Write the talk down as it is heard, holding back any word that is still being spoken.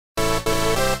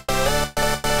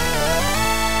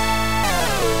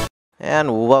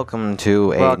And welcome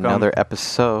to another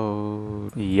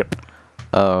episode. Yep.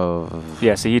 Of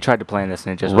Yeah. So you tried to plan this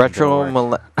and it just retro.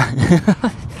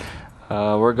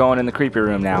 We're going in the creepy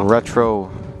room now.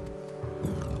 Retro.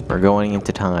 We're going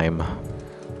into time.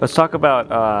 Let's talk about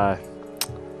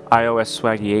iOS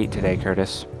Swaggy 8 today,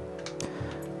 Curtis.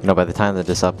 You know, by the time that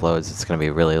this uploads, it's gonna be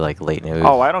really like late news.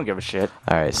 Oh, I don't give a shit.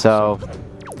 All right. So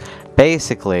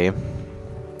basically,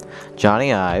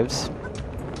 Johnny Ive,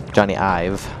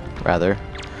 rather,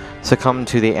 succumbed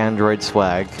to the Android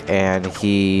swag, and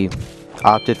he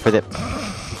opted for the.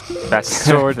 That's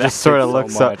Just sort of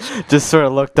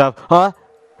looked up. Huh?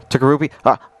 Took a rupee.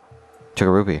 Took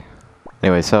a rupee.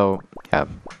 Anyway, so yeah.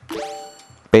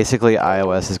 Basically,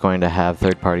 iOS is going to have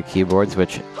third-party keyboards,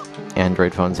 which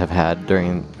Android phones have had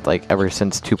during ever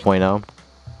since 2.0.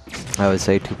 I would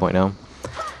say 2.0.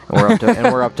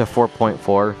 And we're up to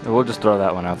 4.4. We'll just throw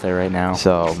that one out there right now.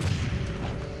 So,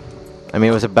 I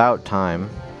mean, it was about time.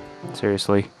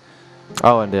 Seriously.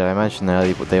 Oh, and did I mention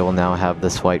that they will now have the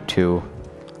swipe to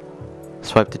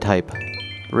type?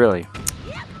 Really?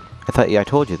 I thought, yeah, I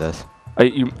told you this.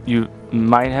 You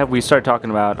might have. We started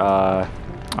talking about.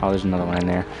 Oh, there's another one in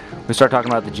there. We started talking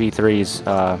about the G3's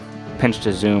pinch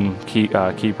to zoom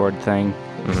keyboard thing.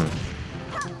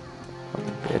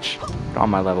 Bitch. On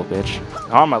my level, bitch.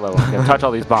 On my level. Yeah, touch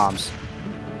all these bombs.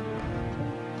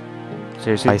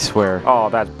 Seriously? I swear. Oh,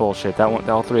 that's bullshit. That one,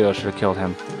 all three of those should have killed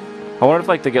him. I wonder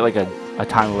if they get a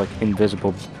time of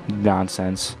invisible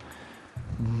nonsense.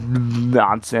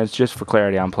 Nonsense. Just for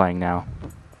clarity, I'm playing now.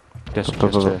 Just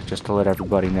to let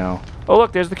everybody know. Oh,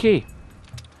 look, there's the key.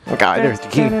 Oh God, there's the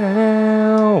key.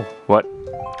 What?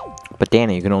 But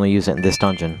Danny, you can only use it in this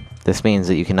dungeon. This means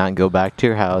that you cannot go back to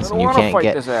your house, and you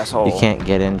can't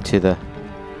get into the.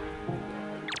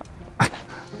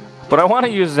 But I want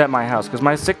to use it at my house because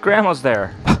my sick grandma's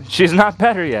there. She's not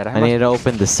better yet. I need to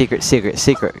open the secret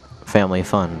family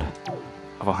fund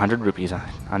of 100 rupees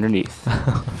underneath,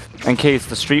 in case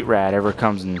the street rat ever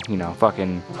comes and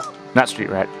fucking, not street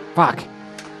rat. Fuck.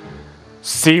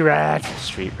 Sea rat.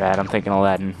 Street rat. I'm thinking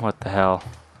Aladdin. What the hell?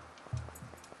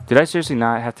 Did I seriously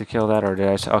not have to kill that, or did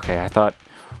I? Okay, I thought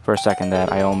for a second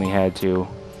that I only had to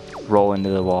roll into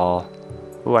the wall.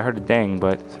 Ooh, I heard a ding,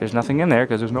 but there's nothing in there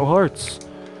because there's no hearts.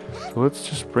 So let's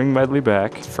just bring Medley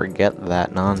back. Forget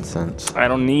that nonsense. I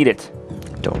don't need it.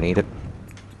 Don't need it.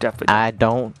 Definitely. I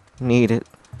don't need it.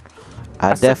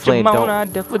 I definitely don't.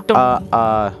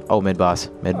 Oh, mid boss.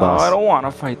 Oh, I don't want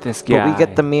to fight this guy. But we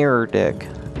get the mirror dick.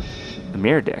 The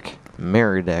mirror dick?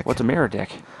 Mirror dick. What's a mirror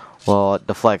dick? Well, it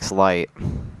deflects light,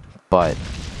 but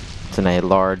it's in a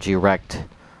large, erect,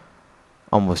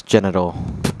 almost genital.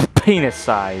 Penis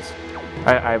size.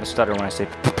 I have a stutter when I say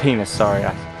penis, sorry.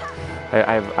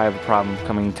 I have a problem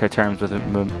coming to terms with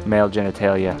male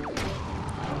genitalia.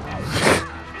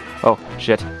 Oh,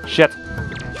 shit. Shit!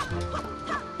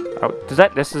 Oh,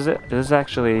 this is it? Does this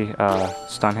actually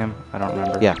stun him? I don't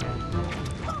remember. Yeah.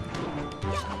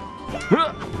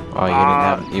 Oh,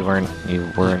 you weren't.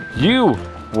 You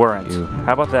weren't.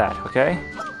 How about that, okay?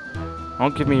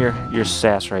 Don't give me your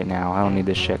sass right now. I don't need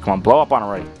this shit. Come on, blow up on it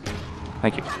already.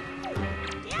 Thank you.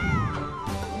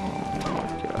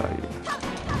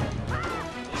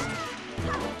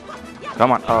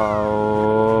 Come on.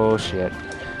 Oh, shit.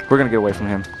 We're gonna get away from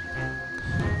him.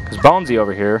 Because Bonesy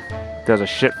over here does a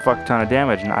shit fuck ton of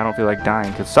damage, and I don't feel like dying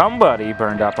because somebody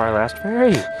burned up our last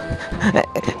fairy.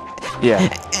 Yeah.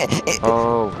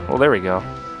 Oh, well, there we go.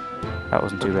 That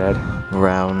wasn't too bad.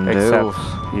 Round two.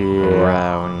 Yeah.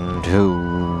 Round two.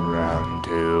 Round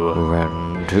two.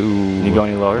 Round two. Can you go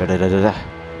any lower?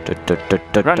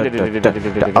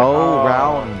 Oh,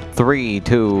 round 3,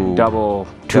 2. Double.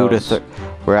 2 to 3.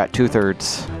 We're at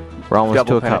 2/3. We're almost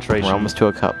Double to a cup. We're almost to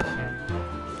a cup.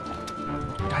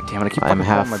 God damn it! I keep I'm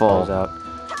half my full. balls out.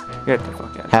 Get the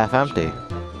fuck out. Half empty.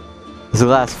 Is the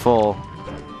glass full,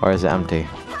 or is it empty?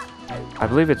 I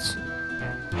believe it's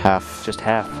half. just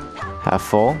half. Half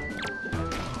full.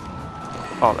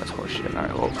 Oh, that's horseshit. All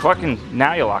right, well, fucking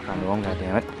now you lock onto him. God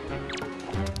damn it.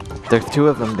 There's 2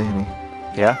 of them, Danny.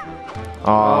 Yeah.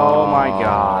 Oh my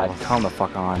God! Come the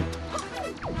fuck on.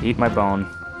 Eat my bone.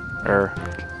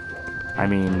 I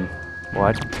mean,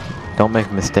 what? Don't make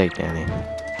a mistake, Danny.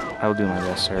 I will do my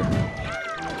best, sir.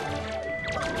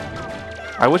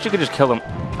 I wish you could just kill them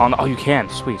on the... Oh, you can.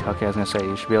 Sweet. Okay, I was going to say,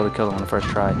 you should be able to kill them on the first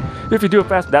try. If you do it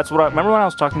fast, that's what I... Remember when I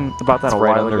was talking about that it's a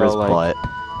right while under ago? His butt.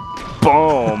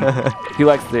 Boom! He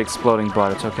likes the exploding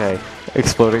butt. It's okay.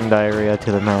 Exploding diarrhea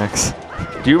to the max.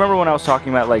 Do you remember when I was talking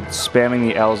about, spamming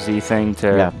the LZ thing to...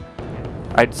 Yeah.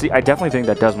 I definitely think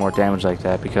that does more damage like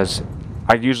that, because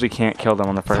I usually can't kill them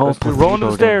on the first. Roll Roll into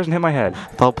the stairs and hit my head.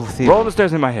 Roll Roll the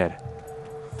stairs and hit my head.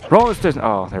 Roll this distance.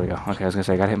 Oh, there we go. Okay, I was gonna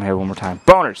say I gotta hit my head one more time.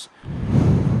 Boners.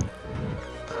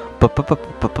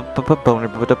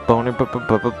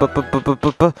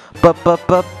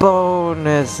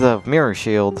 Bonus mirror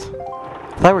shield. I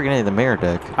thought we were getting the mirror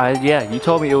deck. Yeah, you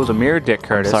told me it was a mirror dick,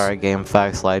 Curtis. I'm sorry, Game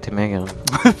Facts lied to me again.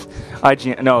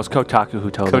 No, it's Kotaku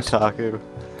who told us. Kotaku.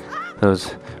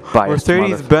 Those biased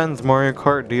Mercedes-Benz Mario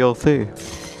Kart DLC.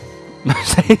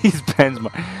 Mercedes-Benz.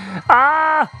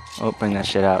 Ah! Oh, bring that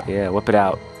shit out. Yeah, whip it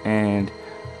out. And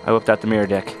I whipped out the mirror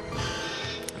deck.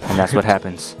 And that's what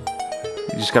happens.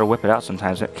 You just gotta whip it out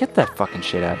sometimes. Get that fucking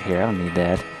shit out here. I don't need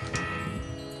that.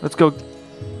 Let's go.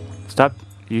 Stop.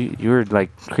 You were like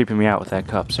creeping me out with that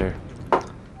cup, sir.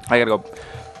 I gotta go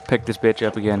pick this bitch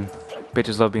up again.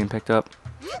 Bitches love being picked up.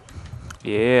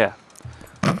 Yeah.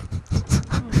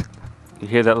 You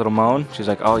hear that little moan? She's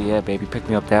like, oh yeah, baby, pick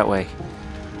me up that way.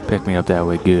 Pick me up that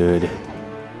way, good.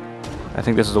 I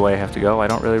think this is the way I have to go. I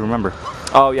don't really remember.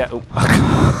 Oh yeah.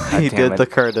 You did the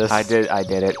Curtis. I did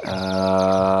it.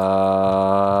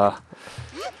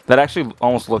 That actually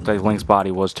almost looked like Link's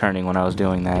body was turning when I was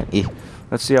doing that.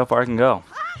 Let's see how far I can go.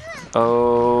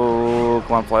 Oh,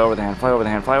 come on, fly over the hand, fly over the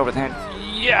hand, fly over the hand.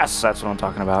 Yes, that's what I'm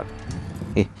talking about.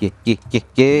 You can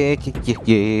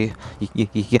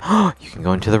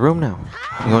go into the room now. You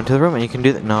can go into the room and you can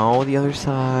do that. No, the other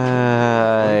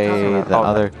side. The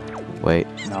other. Wait.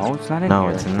 No, it's not in here. No,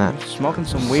 it's in that. You're smoking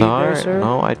some weed there, sir?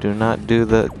 No, I do not do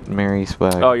the Mary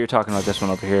swag. Oh, you're talking about this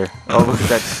one over here. Oh, look at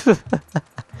that.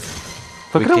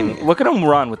 Look at him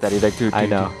run with that. He's like, dude. I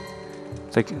know.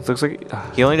 It's like, it looks like.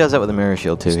 He only does that with the mirror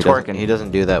shield too. He's twerking. He doesn't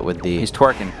do that with the. He's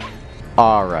twerking.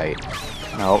 All right.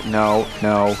 No.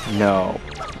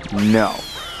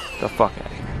 The fuck out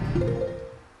of here.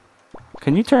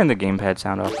 Can you turn the gamepad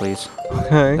sound off, please?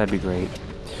 Okay. That'd be great.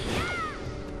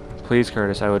 Please,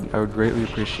 Curtis, I would greatly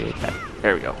appreciate that.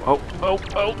 There we go.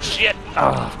 Oh, shit.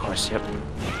 Oh, of course, yep.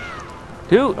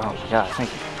 Dude, oh my god, thank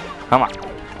you. Come on.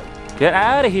 Get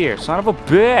out of here, son of a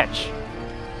bitch.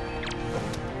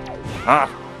 Ah,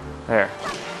 there.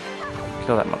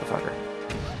 Kill that motherfucker.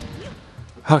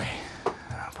 Okay.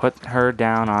 Put her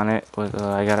down on it. With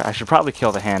I should probably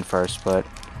kill the hand first, but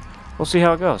we'll see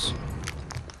how it goes.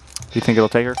 Do you think it'll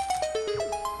take her?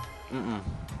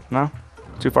 No?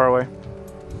 Too far away?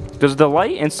 Does the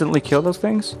light instantly kill those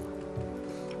things?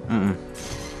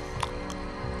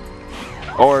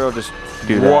 Or it'll just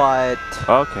do that? What?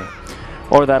 Okay.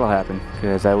 Or that'll happen,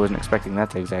 because I wasn't expecting that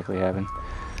to exactly happen.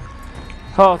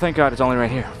 Oh, thank God, it's only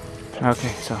right here.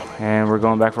 Okay, so, and we're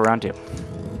going back for round 2.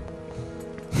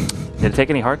 Did it take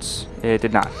any hearts? It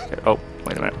did not. Oh,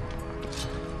 wait a minute.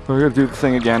 We're gonna do the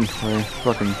thing again. We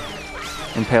fucking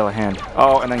impale a hand.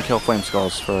 Oh, and then kill flame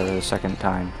skulls for the second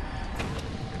time.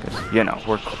 Because, you know,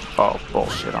 we're... Oh,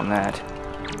 bullshit on that.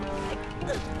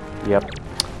 Yep.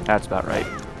 That's about right.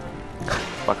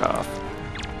 Fuck off.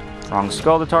 Wrong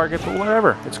skull to target, but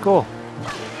whatever. It's cool.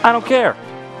 I don't care.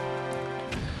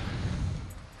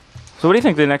 So what do you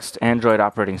think the next Android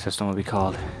operating system will be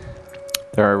called?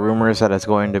 There are rumors that it's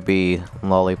going to be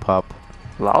Lollipop.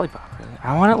 Lollipop, really?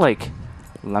 I want it like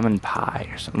lemon pie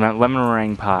or something. Lemon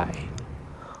meringue pie.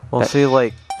 Well, see,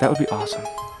 like... That would be awesome.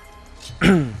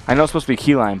 I know it's supposed to be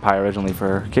key lime pie originally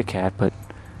for Kit Kat, but...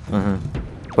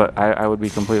 But I would be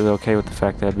completely okay with the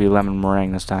fact that it'd be lemon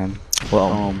meringue this time.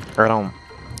 Well,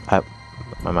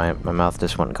 my mouth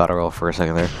just went guttural for a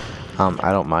second there.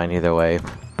 I don't mind either way,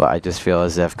 but I just feel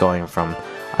as if going from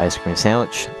ice cream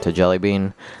sandwich to jelly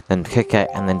bean, then Kit Kat,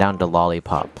 and then down to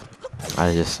lollipop.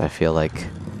 I feel like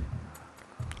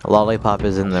lollipop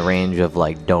is in the range of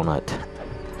like donut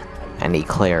and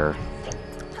eclair.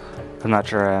 I'm not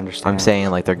sure I understand. I'm saying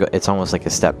like it's almost like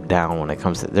a step down when it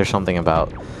comes to. There's something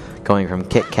about going from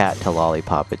Kit Kat to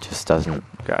lollipop. It just doesn't.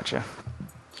 Gotcha.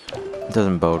 It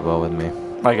doesn't bode well with me.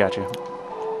 I got you.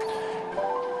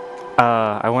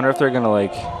 I wonder if they're gonna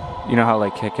like, you know how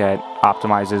like Kit Kat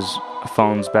optimizes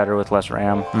phones better with less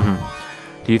RAM.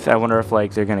 I wonder if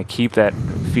like they're gonna keep that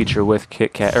feature with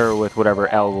Kit Kat or with whatever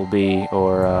L will be,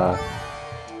 or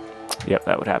yep,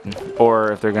 that would happen.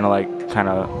 Or if they're gonna like kind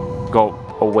of go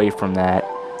away from that.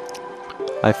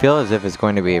 I feel as if it's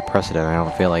going to be a precedent. I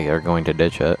don't feel like they're going to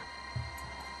ditch it.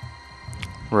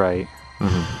 Right.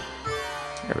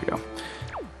 There we go.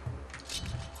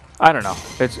 I don't know.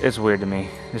 It's weird to me,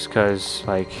 just because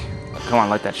like, come on,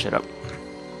 light that shit up.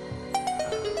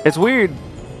 It's weird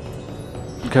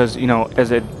because, you know,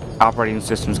 as operating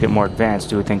systems get more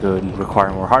advanced, you would think it would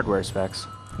require more hardware specs.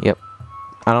 Yep.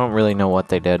 I don't really know what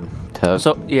they did to...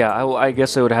 So, yeah, I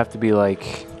guess it would have to be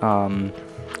like, only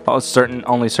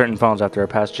certain phones after a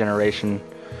past generation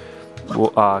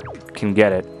can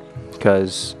get it,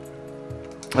 because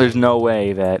there's no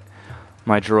way that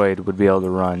my droid would be able to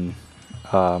run.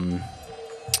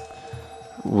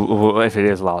 If it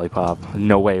is Lollipop,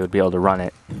 no way it would be able to run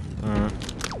it.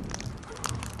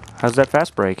 How's that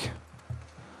fast break?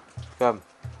 Come.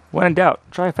 When in doubt,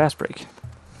 try a fast break.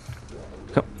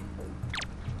 Come.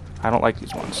 I don't like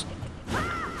these ones.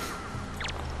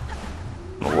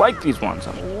 I don't like these ones.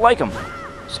 I don't like them.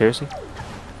 Seriously?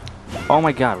 Oh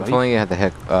my god, If only you had the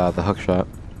hook shot.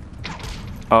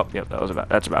 Oh, yep,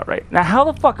 that's about right. Now, how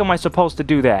the fuck am I supposed to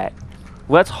do that?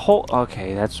 Let's hold...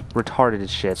 Okay, that's retarded as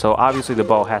shit. So, obviously, the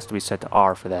bow has to be set to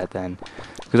R for that, then.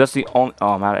 Because that's the only...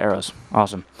 Oh, I'm out of arrows.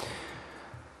 Awesome.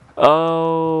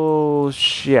 Oh,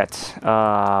 shit.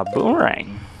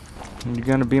 Boomerang. You're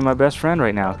gonna be my best friend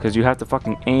right now, because you have to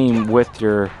fucking aim with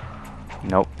your...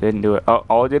 Nope, didn't do it. Oh,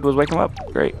 all I did was wake him up.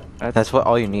 Great. That's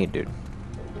all you need, dude.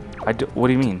 What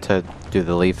do you mean? To do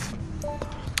the leaf.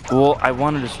 Well, I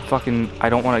want to just fucking... I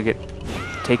don't want to get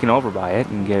taken over by it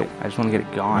and get... I just want to get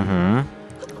it gone.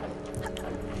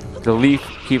 The leaf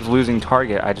keeps losing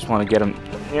target. I just want to get him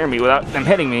near me without them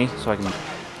hitting me so I can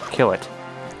kill it.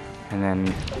 And then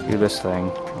do this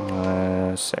thing.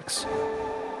 6.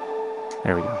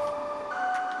 There we go.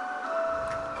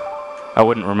 I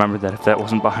wouldn't remember that if that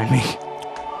wasn't behind me.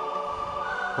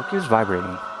 Look, is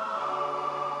vibrating.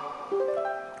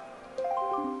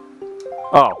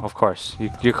 Oh, of course.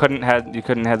 You couldn't have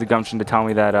the gumption to tell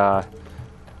me that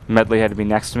Medley had to be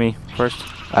next to me first.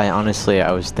 I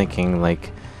was thinking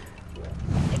like.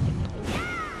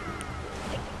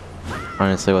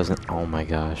 Honestly, wasn't. Oh my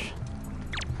gosh.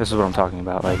 This is what I'm talking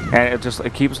about. Like, and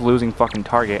it keeps losing fucking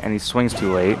target, and he swings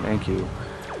too late. Thank you.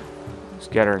 Just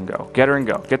get her and go. Get her and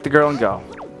go. Get the girl and go.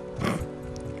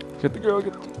 Get the girl.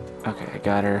 Okay, I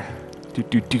got her. Okay,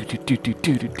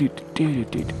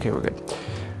 we're good.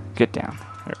 Get down.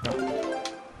 There we go.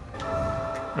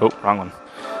 Oh, wrong one.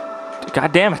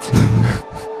 God damn it.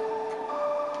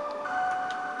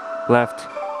 Left,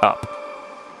 up.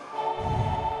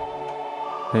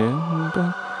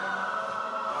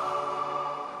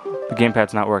 The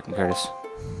gamepad's not working, Curtis.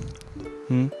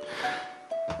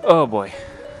 Oh boy.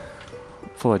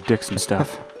 Full of dicks and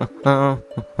stuff.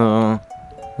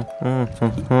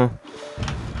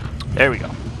 There we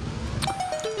go.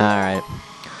 Alright.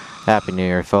 Happy New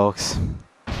Year, folks.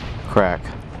 Crack.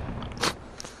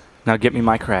 Now get me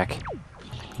my crack.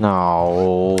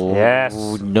 No. Yes.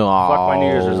 No. Fuck my New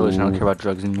Year's resolution. I don't care about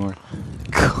drugs anymore.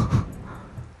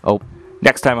 Oh.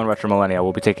 Next time on Retro Millennia,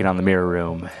 we'll be taking on the Mirror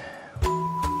Room.